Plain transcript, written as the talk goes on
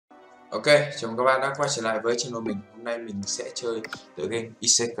Ok, chào mừng các bạn đã quay trở lại với channel mình. Hôm nay mình sẽ chơi tựa game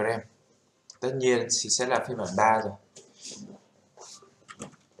Isekram. Tất nhiên thì sẽ là phiên bản 3 rồi.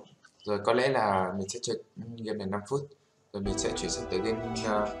 Rồi có lẽ là mình sẽ chơi game này 5 phút. Rồi mình sẽ chuyển sang tựa game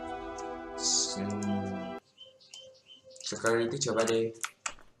Sakari Picture 3D.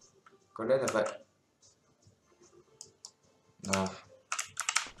 Có lẽ là vậy.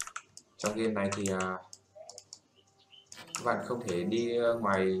 Trong game này thì các bạn không thể đi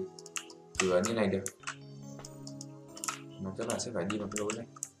ngoài cửa như này được, mà các bạn sẽ phải đi bằng cái lối này.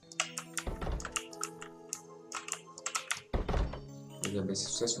 Bây giờ mình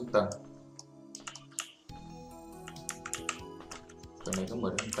sẽ xuống tầng. Tầng này có mở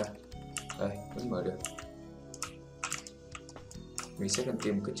được không ta? Đây, vẫn mở được. Mình sẽ cần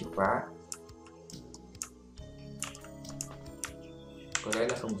tìm một cái chìa khóa. Có lẽ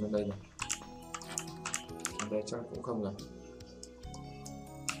là không trong đây rồi. Trong đây chắc cũng không rồi.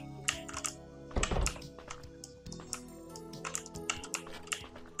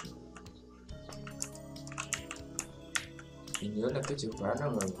 Mình nhớ là cái chìa khóa nó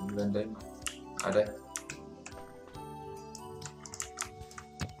ở gần đây mà. Ở đây.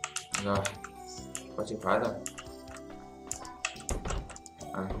 Rồi, có chìa khóa rồi.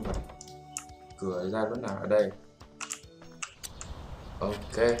 À không phải. Cửa ra vẫn là ở đây.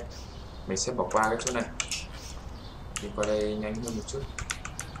 Ok, mình sẽ bỏ qua cái chỗ này. Đi qua đây nhanh hơn một chút.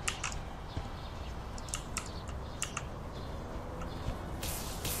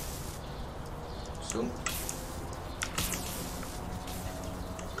 Xuống.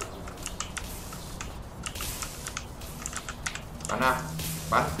 Bắn nào,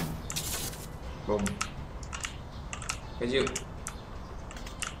 bắn. Bùng. Cái gì?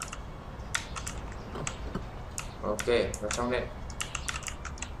 Ok, vào trong đây.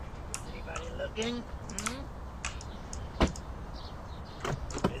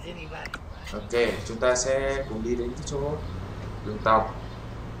 Ok, chúng ta sẽ cùng đi đến cái chỗ đường tàu.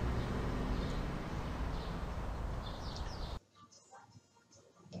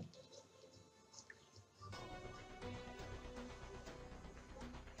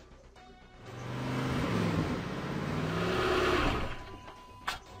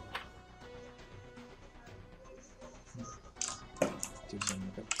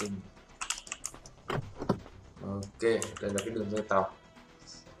 Ok, đây là cái đường dây tàu.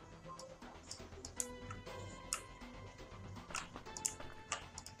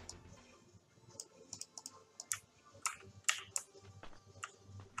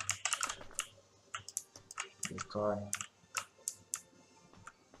 Để coi.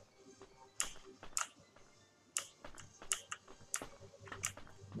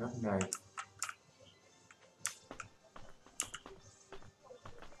 Nắp này.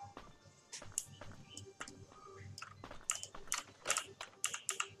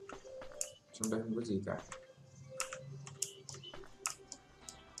 Trong đây không có gì cả.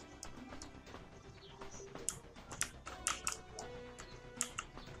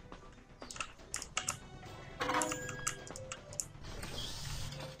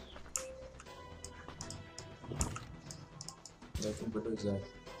 Đây cũng có đôi giày.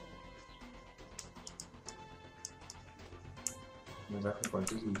 Ngoài ra không còn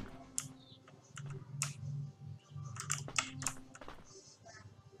cái gì.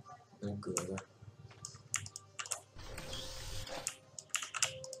 Đây cửa ra.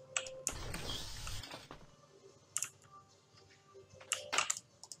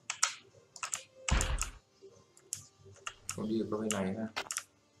 Không đi được qua bên này ha.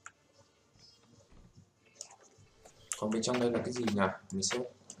 Còn bên trong đây là cái gì nhỉ? Mình sẽ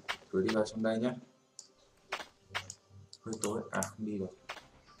thử đi vào trong đây nhé. Hơi tối, à không đi được.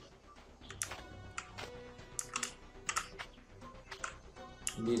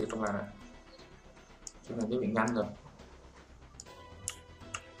 Không đi được các bạn ạ. Chỗ này bị ngăn rồi.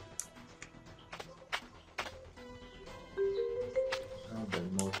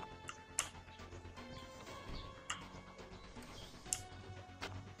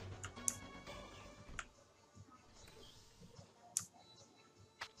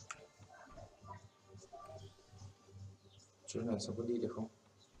 Chỗ này sao có đi được không?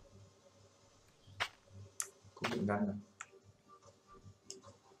 Cũng bị ngăn rồi.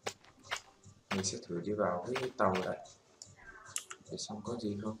 Mình sẽ thử đi vào cái tàu đấy để xem có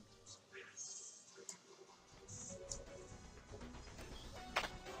gì không.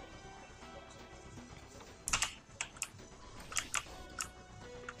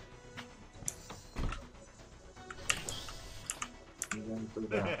 Tôi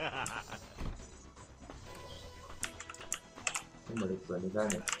vào. Không mở được cửa này ra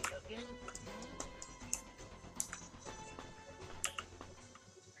nhỉ? けん。 Đây, うん。 không うん。 mở được cửa này ra nhỉ? うん。 Đây, うん。 không mở được cửa này ra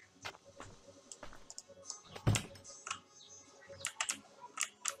nhỉ?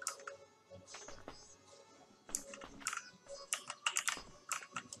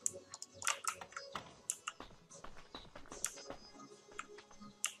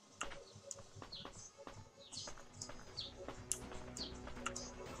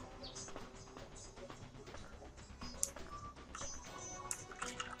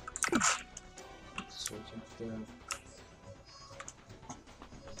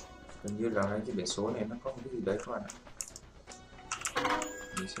 Hình như là ngay cái biển số này nó có một cái gì đấy các bạn ạ.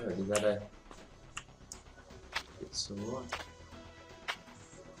 Mình sẽ phải đi ra đây. Biển số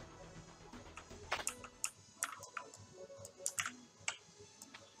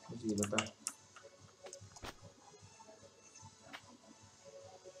cái gì vậy ta?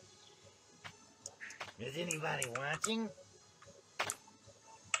 Is anybody watching?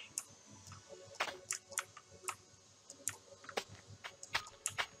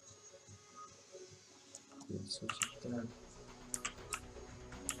 Biển số chúng ta.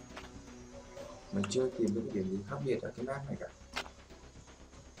 Mình chưa tìm được cái điểm gì khác biệt ở cái map này cả.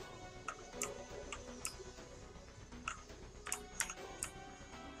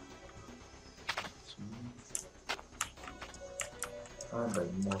 Số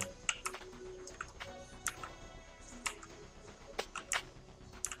 271.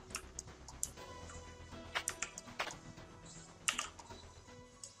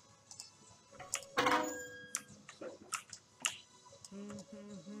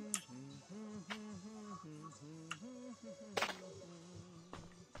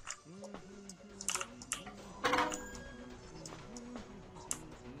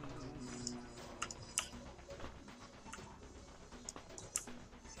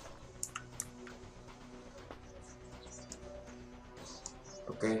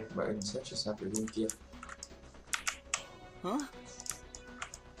 Ok, bạn sẽ chuyển sang cái game kia.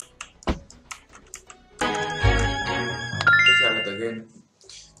 Tiếp theo là tựa game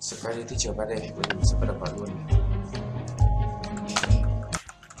Spidey Teacher 3D. Bây giờ mình sẽ bắt đầu vào luôn.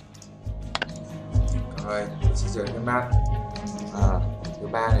 Rồi, mình sẽ rời cái map thứ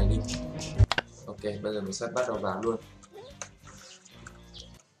 3 này đi. Ok, bây giờ mình sẽ bắt đầu vào luôn.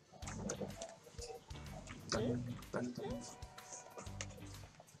 Tấn.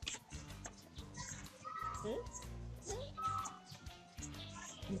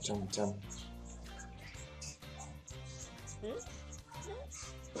 100%.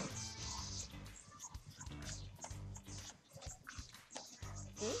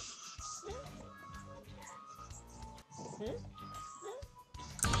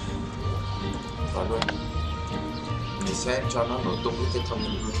 Vào luôn. Mình sẽ cho nó nổ tung cái thông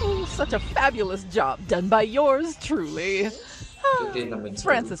luôn. Such a fabulous job done by yours truly. Trước tiên là mình sẽ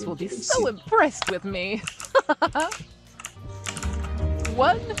Francis will be so impressed with me.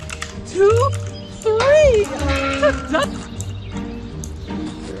 1, 2, 3. Ok,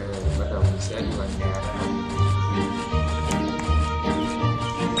 bắt đầu mình sẽ đi vào nhà đã.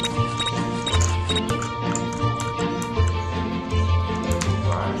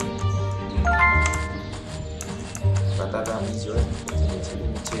 Và ta đang đi dưới thì mình sẽ đi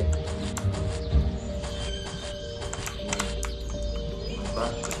lên trên.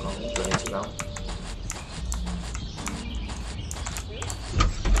 Vâng, còn cái cửa này chưa đóng.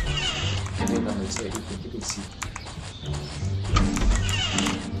 Nên là mình sẽ đi tìm cái bình xịt.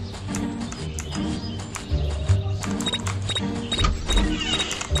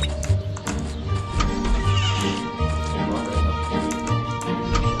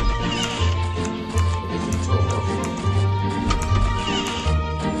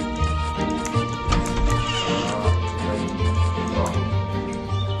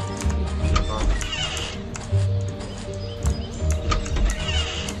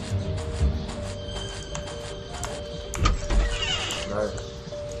 Rồi,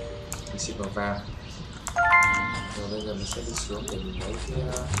 mình xịt màu vàng. Rồi bây giờ mình sẽ đi xuống để mình lấy cái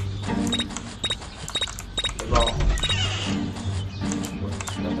bom.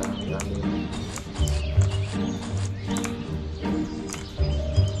 Đây là mình đang lên.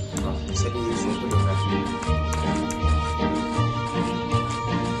 Rồi, mình sẽ đi xuống cái đường này.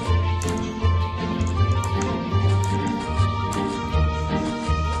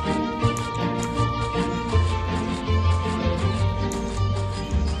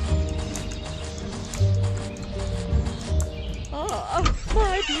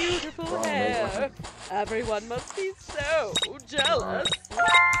 My beautiful hair. Everyone must be so jealous.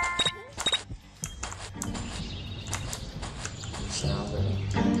 Sao vậy?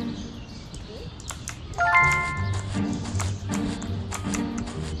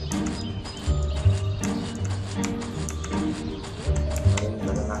 Đây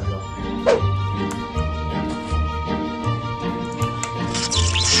là đang rồi.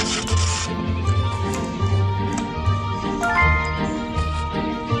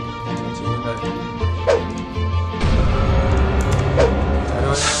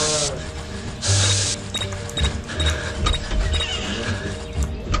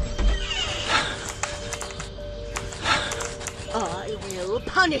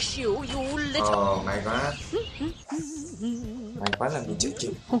 là mình chạy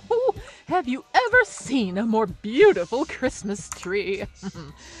kịp. Have you ever seen a more beautiful Christmas tree?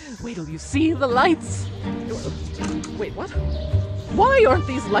 Wait till you see the lights. Wait, what? Why aren't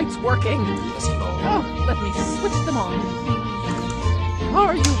these lights working? Nó sẽ nổ. Oh, let me switch them on.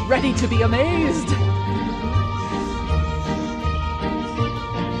 Are you ready to be amazed?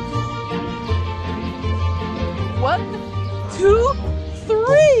 One, two,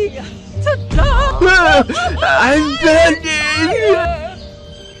 three! Ta-da! I'm ready.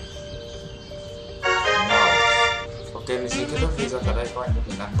 Ok, mình xin kết thúc video tại đây. Các bạn có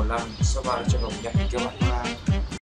thể làm một like, subscribe cho mình nhé. Các bạn.